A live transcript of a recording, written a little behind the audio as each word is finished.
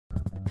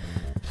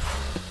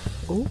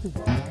Ooh.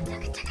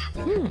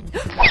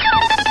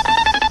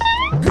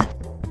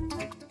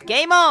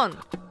 Game on!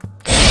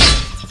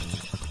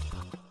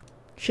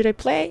 Should I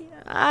play?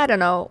 I don't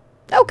know.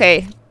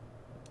 Okay.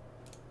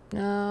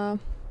 Where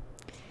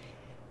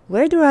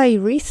do I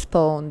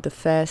respawn the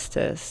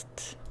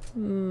fastest?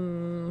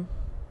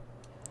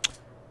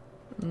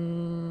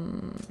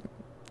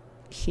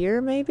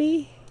 Here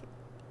maybe?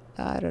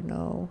 I don't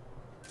know.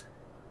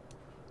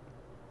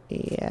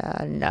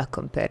 Yeah, not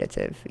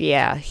competitive.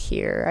 Yeah,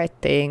 here, I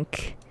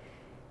think.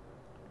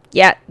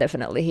 Yeah,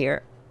 definitely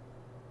here.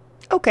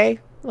 Okay,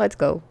 let's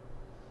go.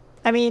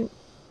 I mean,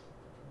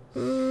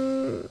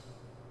 am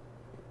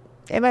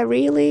I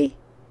really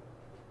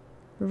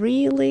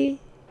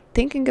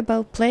thinking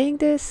about playing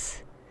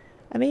this?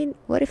 I mean,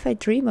 what if I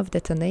dream of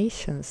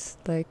detonations?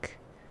 Like,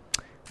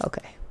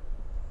 okay.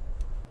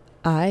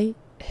 I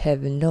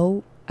have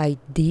no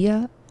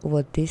idea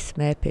what this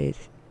map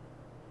is.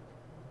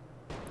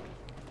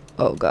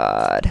 Oh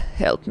god,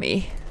 help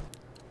me.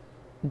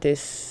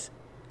 This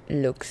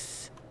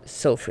looks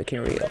so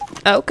freaking real.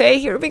 Okay,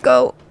 here we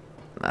go.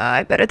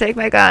 I better take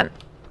my gun.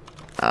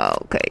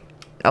 Okay.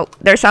 Oh,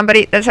 there's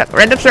somebody. There's a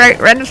random spray,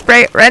 random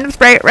spray, random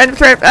spray, random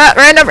spray.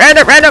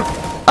 Random.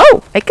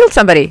 Oh, I killed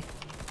somebody.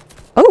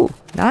 Oh,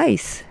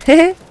 nice.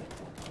 I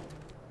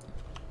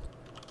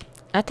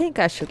think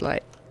I should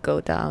like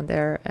go down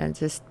there and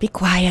just be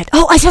quiet.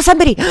 Oh, I saw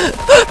somebody.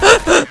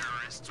 I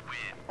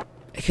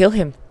killed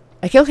him.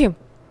 I killed him.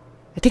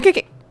 I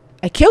think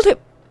I killed him.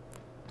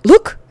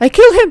 Look, I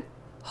killed him.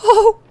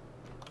 Oh,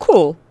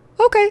 cool.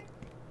 Okay.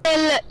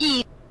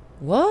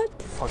 What?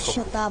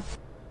 Shut up.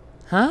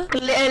 Huh?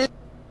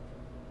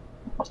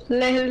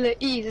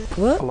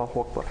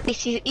 What?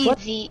 This is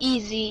easy.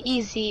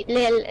 Easy.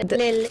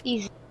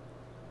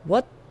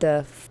 What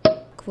the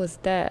fuck was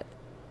that?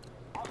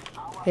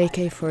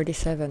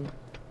 AK-47.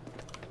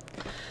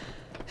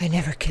 I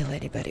never kill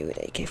anybody with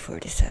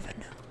AK-47.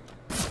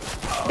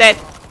 Dead.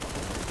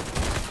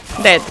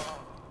 Dead.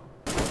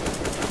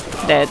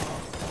 Dead.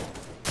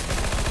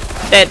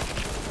 Dead.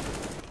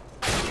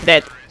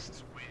 Dead.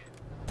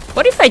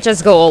 What if I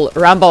just go all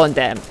rumble on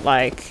them?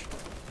 Like,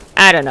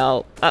 I don't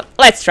know.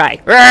 Let's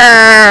try.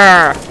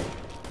 Roar!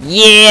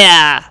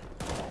 Yeah!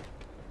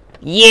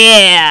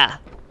 Yeah!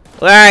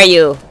 Where are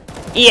you?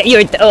 Yeah,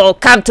 you're. Oh,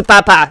 come to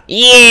Papa!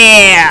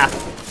 Yeah!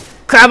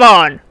 Come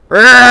on!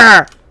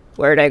 Roar!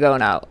 Where'd I go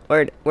now?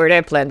 Where'd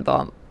I plant the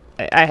bomb?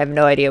 I have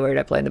no idea where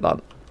I plant the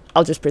bomb.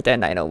 I'll just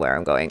pretend I know where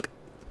I'm going.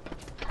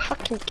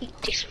 Fucking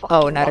kick this fucking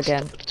Oh, not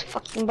bastard. again.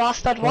 Fucking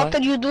bastard, what What?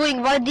 are you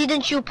doing? Why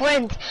didn't you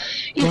plant?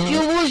 If What? you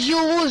lose, you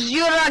lose.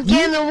 You're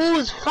again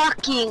lose.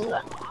 Fucking.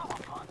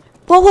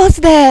 What was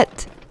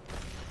that?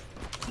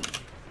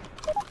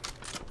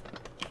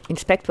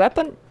 Inspect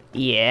weapon?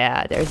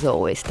 Yeah, there's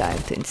always time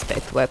to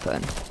inspect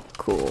weapon.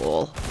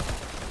 Cool.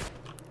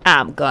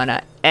 I'm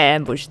gonna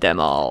ambush them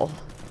all.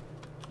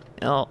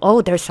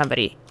 Oh, there's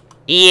somebody.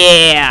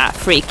 Yeah,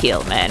 free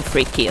kill, man,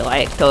 free kill.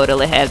 I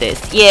totally have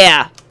this.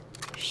 Yeah.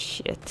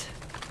 Shit.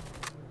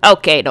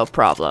 Okay, no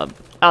problem.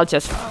 I'll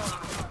just...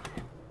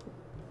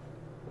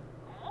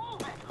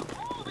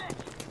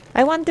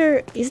 I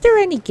wonder, is there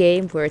any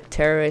game where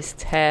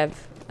terrorists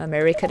have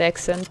American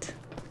accent?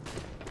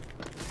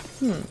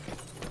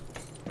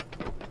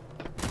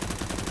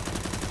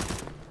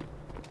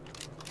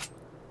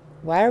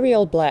 Why are we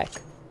all black?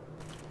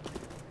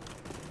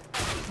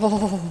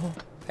 Oh,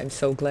 I'm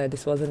so glad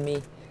this wasn't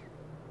me.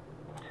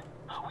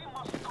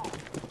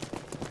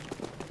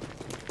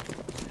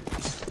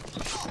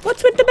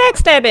 What's with the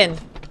backstabbing?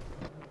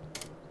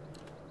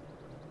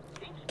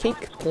 Kick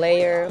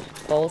player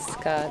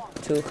Polska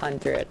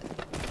 200.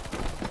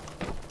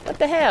 What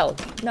the hell?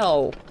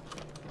 No.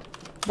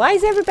 Why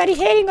is everybody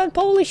hating on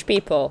Polish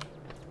people?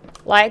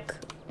 Like,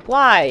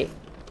 why?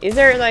 Is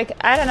there like,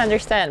 I don't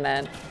understand,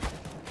 man.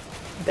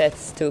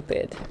 That's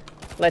stupid.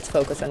 Let's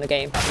focus on the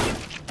game.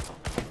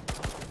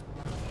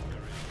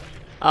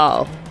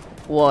 Oh,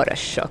 what a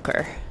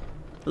shocker.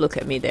 Look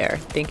at me there,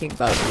 thinking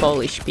about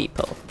Polish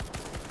people.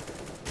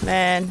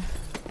 Man,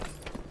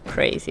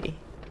 crazy.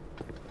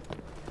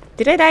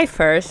 Did I die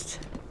first?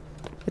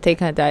 I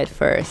think I died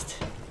first.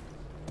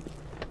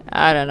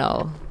 I don't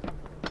know.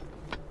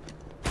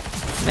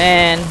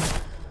 Man.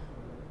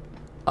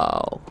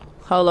 Oh,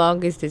 how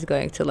long is this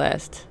going to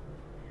last?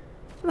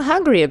 I'm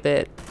hungry a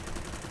bit.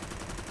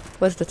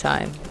 What's the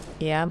time?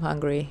 Yeah, I'm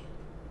hungry.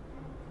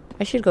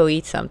 I should go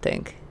eat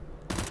something.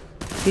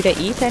 Did I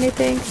eat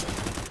anything?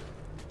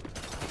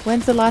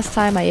 When's the last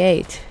time I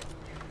ate?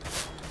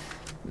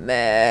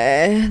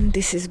 Man,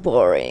 this is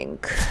boring.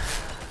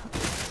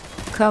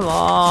 Come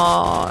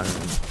on,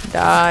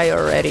 die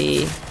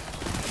already.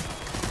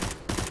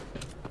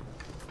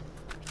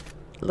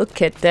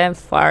 Look at them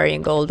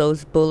firing all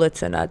those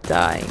bullets and not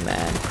dying,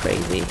 man.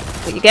 Crazy.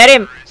 Will you get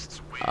him?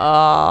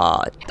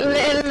 Oh,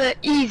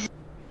 Easy.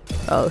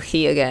 oh,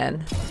 he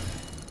again.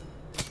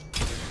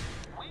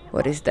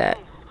 What is that?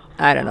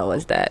 I don't know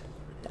what's that.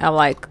 I'm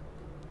like,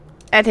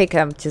 I think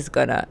I'm just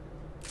gonna,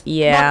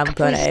 yeah, I'm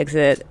gonna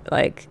exit.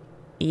 Like,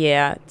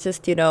 yeah,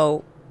 just, you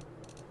know,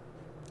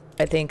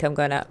 I think I'm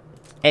gonna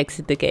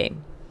exit the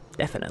game.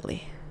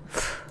 Definitely.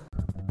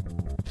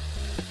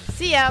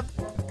 See ya!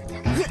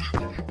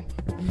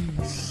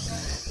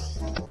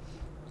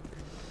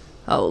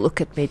 Oh,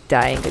 look at me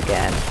dying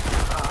again.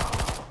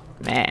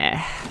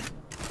 Meh.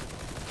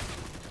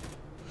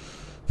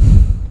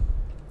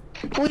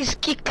 Please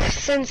kick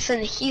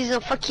Sensen. He's a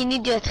fucking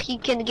idiot. He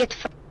can get.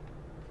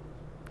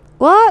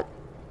 What?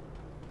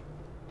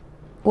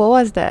 What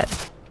was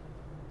that?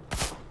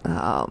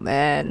 Oh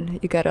man,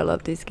 you gotta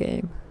love this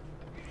game.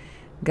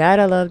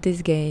 Gotta love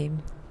this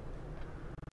game.